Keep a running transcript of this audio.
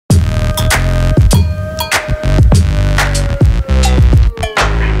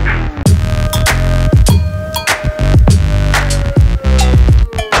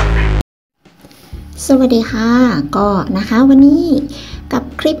วัสดีค่ะก็นะคะวันนี้กับ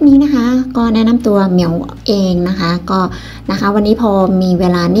คลิปนี้นะคะก็แนะนำตัวเหมียวเองนะคะก็นะคะวันนี้พอมีเว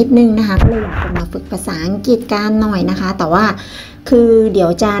ลานิดนึงนะคะก็เลยอยากจะมาฝึกภาษาอังกฤษกันหน่อยนะคะแต่ว่าคือเดี๋ยว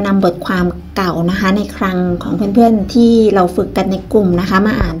จะนำบทความเก่านะคะในครั้งของเพื่อนๆที่เราฝึกกันในกลุ่มนะคะม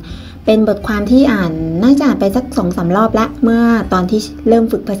าอ่านเป็นบทความที่อ่านน่าจะอ่านไปสัก2-3 รอบละเมื่อตอนที่เริ่ม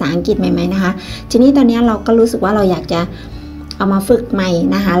ฝึกภาษาอังกฤษใหม่ๆนะคะทีนี้ตอนนี้เราก็รู้สึกว่าเราอยากจะเอามาฝึกใหม่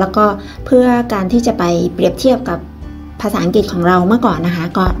นะคะแล้วก็เพื่อการที่จะไปเปรียบเทียบกับภาษาอังกฤษของเราเมื่อก่อนนะคะ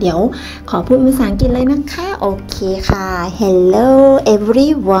ก็เดี๋ยวขอพูดภาษาอังกฤษเลยนะคะโอเคค่ะ Hello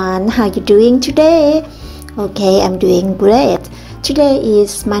everyone how you doing today Okay I'm doing great Today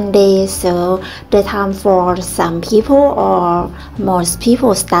is Monday so the time for some people or most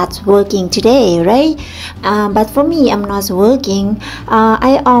people start working today right but for me I'm not working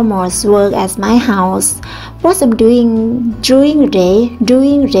I almost work at my house what I'm doing during the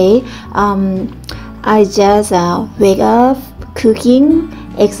day I just wake up cooking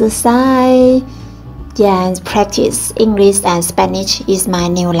exercise and practice English and Spanish is my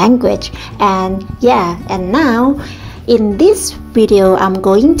new language and now in this video I'm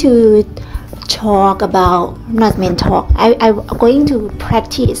going to talk about I'm going to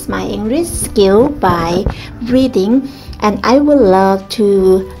practice my English skill by reading and I would love to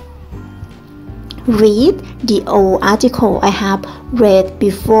read the old article I have read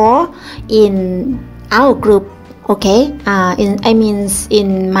before in our group okay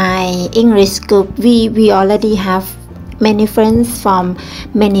in my English group we already have many friends from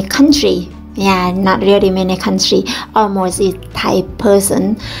many countries not really many country almost is Thai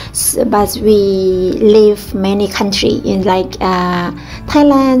person but we live many country in like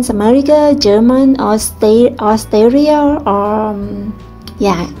Thailand America German Australia or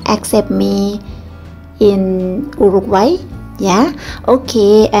except me in Uruguay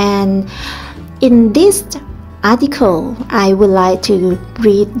okay and in this article I would like to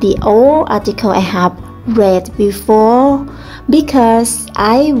read the old article I have read before because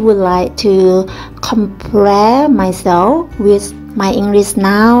I would like to compare myself with my English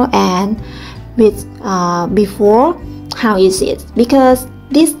now and with before how is it because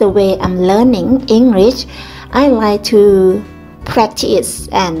this is the way I'm learning English I like to practice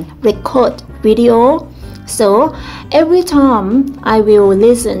and record video so every time I will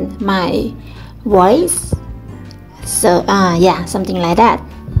listen my voice so something like that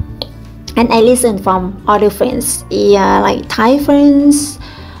and I listen from other friends like Thai friends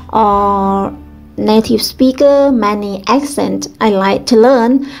or native speaker many accent I like to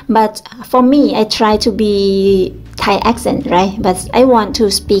learn but for me I try to be Thai accent right but I want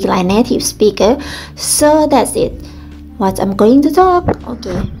to speak like native speaker so that's it what I'm going to talk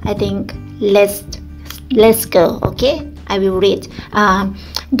okay I think let's go okay I will read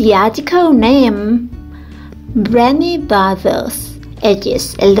the article name Brainy brothers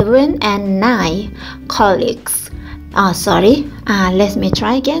ages 11 and 9 colleagues let me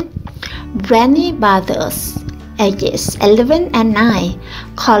try again Brainy brothers ages 11 and 9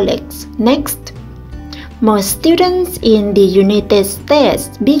 colleagues next most students in the United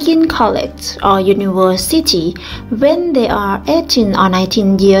States begin college or university when they are 18 or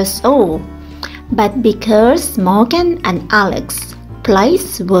 19 years old but because Morgan and Alex's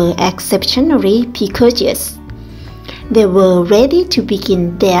plight were exceptionally precocious they were ready to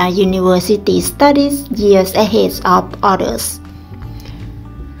begin their university studies years ahead of others.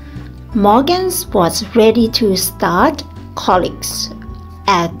 Morgan was ready to start college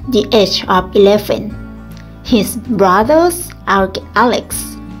at the age of 11. His brother Alex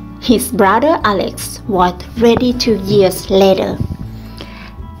was ready 2 years later.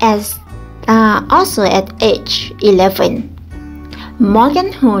 Also at age 11,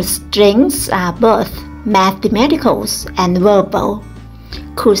 Morgan, whose strengths are both mathematical and verbal,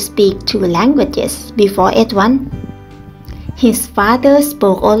 could speak 2 languages before age 1. His father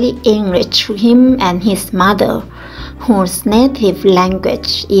spoke only English to him and his mother, whose native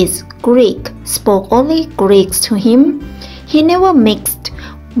language is Greek, spoke only Greek to him. He never mixed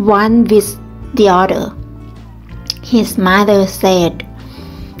one with the other. His mother said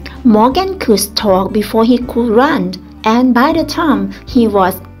Morgan could talk before he could run, and by the time he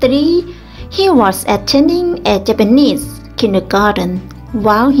was 3, he was attending a Japanese kindergarten,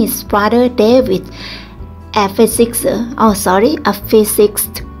 while his brother David, a physicist, I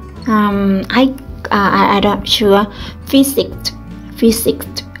don't sure, a physicist,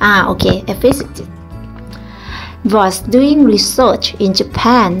 was doing research in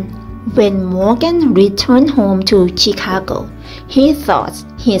Japan. When Morgan returned home to Chicago, he thought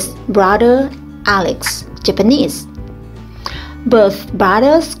his brother Alex Japanese Both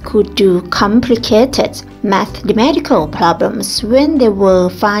brothers could do complicated mathematical problems when they were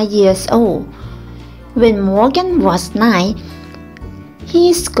 5 years old. When Morgan was 9,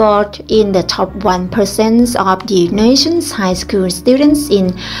 he scored in the top 1% of the nation's high school students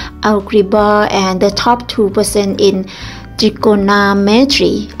in algebra and the top 2% in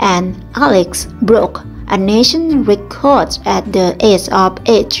trigonometry, and Alex broke a nation record at the age of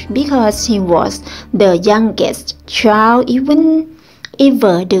 8 because he was the youngest child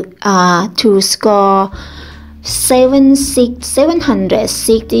ever to score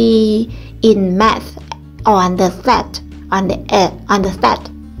 760 in math on the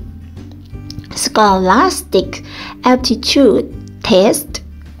Scholastic aptitude test.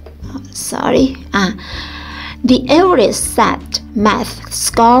 The average SAT math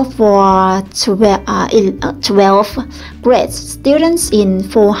score for 12th grade students in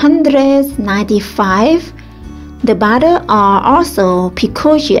 495. The brothers are also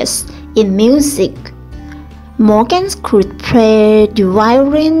precocious in music. Morgan could play the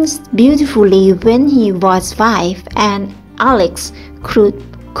violin beautifully when he was 5, and Alex could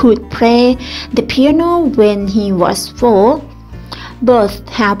play the piano when he was 4. Both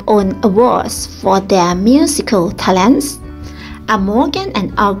have won awards for their musical talents. Are Morgan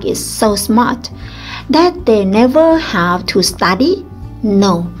and August so smart that they never have to study?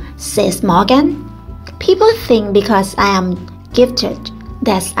 No, says Morgan. People think because I am gifted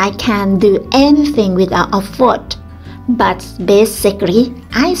that I can do anything without effort. But basically,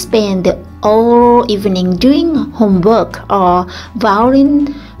 I spend the whole evening doing homework or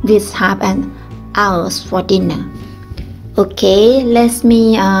violin with half an hour for dinner. Okay, let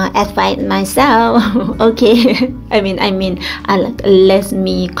me advise myself. Okay, let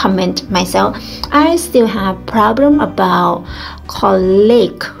me comment myself. I still have problem about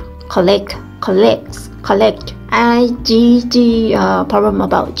collect problem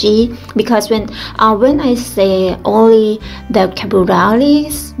about G, because when I say only the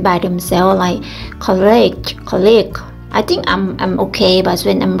vocabularies by themselves, like collect, I think I'm okay, but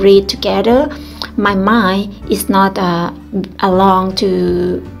when I'm read together, my mind is not along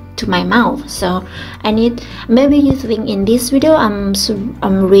to my mouth. So I need, maybe you think in this video I'm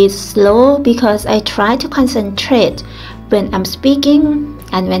read slow because I try to concentrate when I'm speaking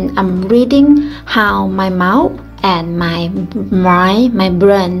and when I'm reading, how my mouth and my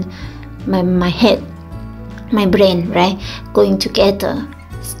brain, my head, my brain, right, going together.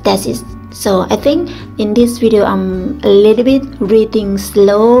 That is. So I think in this video I'm a little bit reading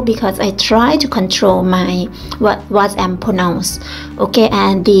slow because I try to control my what I'm pronounced. Okay,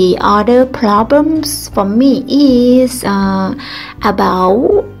 and the other problems for me is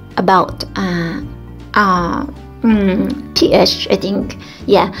about th, I think.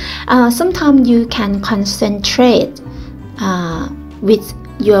 Yeah, sometimes you can concentrate with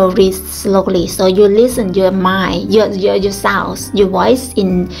your read slowly, so you listen your mind, your sounds, your voice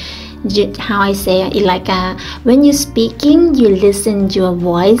in how I say it, like when you're speaking, you listen your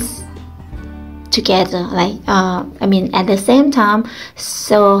voice together, like at the same time.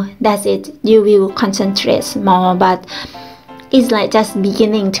 So that's it, you will concentrate more, but it's like just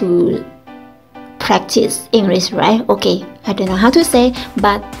beginning to practice English, right? Okay, I don't know how to say,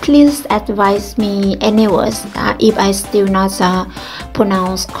 but please advise me any words if I still not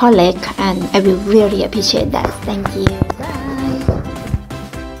pronounce correct, and I will really appreciate that. Thank you.